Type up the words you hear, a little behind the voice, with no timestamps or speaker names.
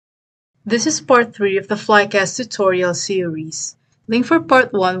This is part 3 of the Flycast tutorial series. Link for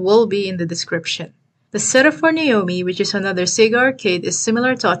part 1 will be in the description. The setup for Naomi, which is another Sega arcade, is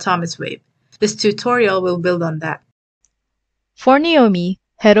similar to Atomic Wave. This tutorial will build on that. For Naomi,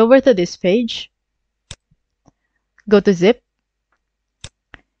 head over to this page, go to Zip,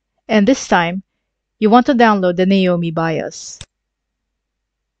 and this time, you want to download the Naomi BIOS.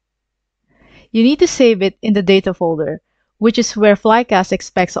 You need to save it in the data folder, which is where Flycast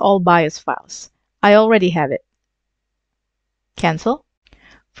expects all BIOS files. I already have it. Cancel.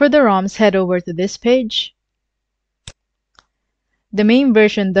 For the ROMs, head over to this page. The MAME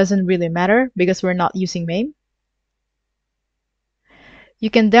version doesn't really matter because we're not using MAME. You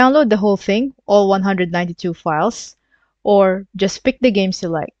can download the whole thing, all 192 files, or just pick the games you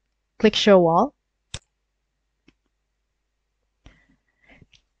like. Click Show All.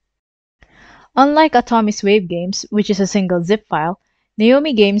 Unlike Atomic Wave games, which is a single zip file,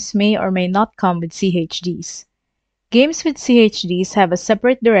 Naomi games may or may not come with CHDs. Games with CHDs have a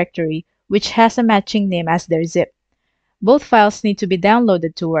separate directory which has a matching name as their zip. Both files need to be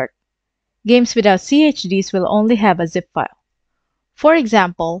downloaded to work. Games without CHDs will only have a zip file. For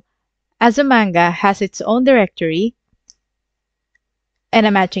example, Azumanga has its own directory and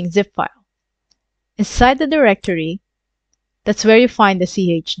a matching zip file. Inside the directory, that's where you find the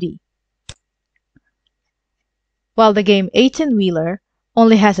CHD. While the game 18-Wheeler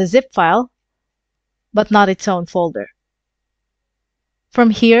only has a zip file, but not its own folder. From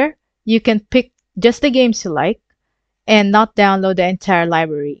here, you can pick just the games you like and not download the entire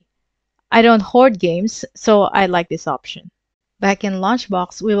library. I don't hoard games, so I like this option. Back in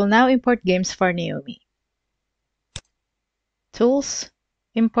LaunchBox, we will now import games for Naomi. Tools,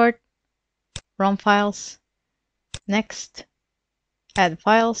 Import, ROM files, Next, Add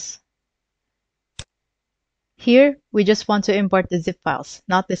files. Here, we just want to import the zip files,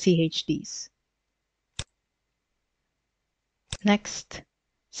 not the CHDs. Next,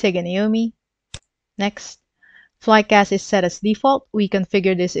 Sega NAOMI. Next, Flycast is set as default. We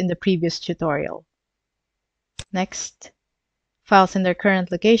configured this in the previous tutorial. Next, files in their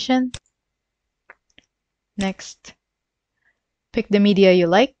current location. Next, pick the media you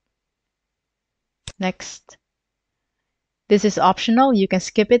like. Next, this is optional. You can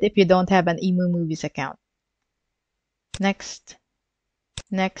skip it if you don't have an Emu Movies account. Next,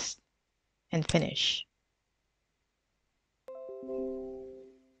 next, and finish.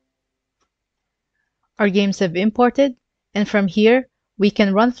 Our games have imported, and from here, we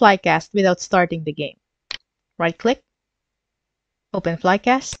can run Flycast without starting the game. Right-click, open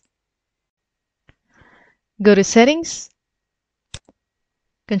Flycast, go to Settings,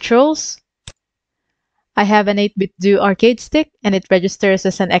 Controls. I have an 8BitDo arcade stick, and it registers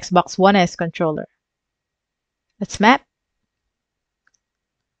as an Xbox One S controller. Let's map.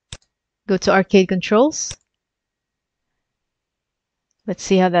 Go to Arcade Controls. Let's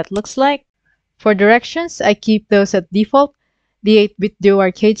see how that looks like. For directions, I keep those at default. The 8BitDo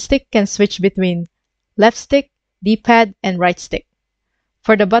arcade stick can switch between left stick, D-pad, and right stick.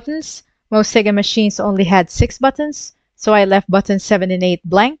 For the buttons, most Sega machines only had 6 buttons, so I left buttons 7 and 8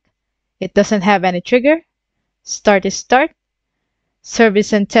 blank. It doesn't have any trigger. Start is start.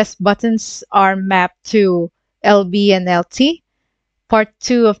 Service and test buttons are mapped to LB and LT. Part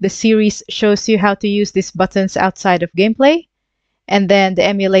 2 of the series shows you how to use these buttons outside of gameplay. And then the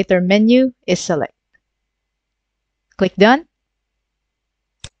emulator menu is select. Click Done.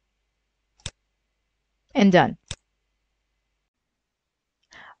 And done.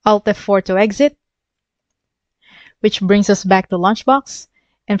 Alt F4 to exit, which brings us back to LaunchBox.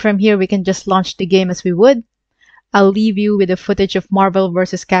 And from here, we can just launch the game as we would. I'll leave you with the footage of Marvel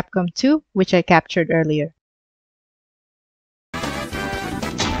vs. Capcom 2, which I captured earlier.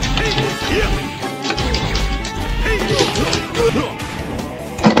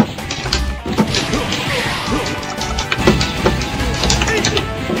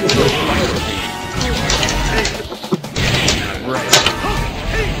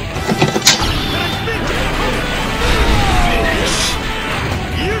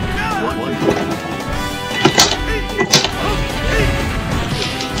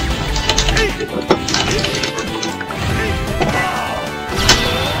 Hey!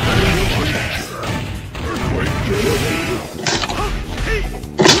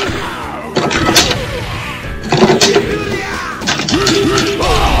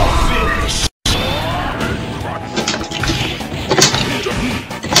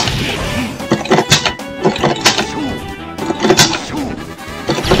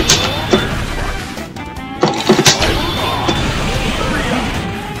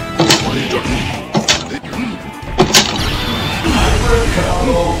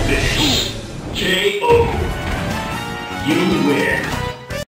 KO. You win.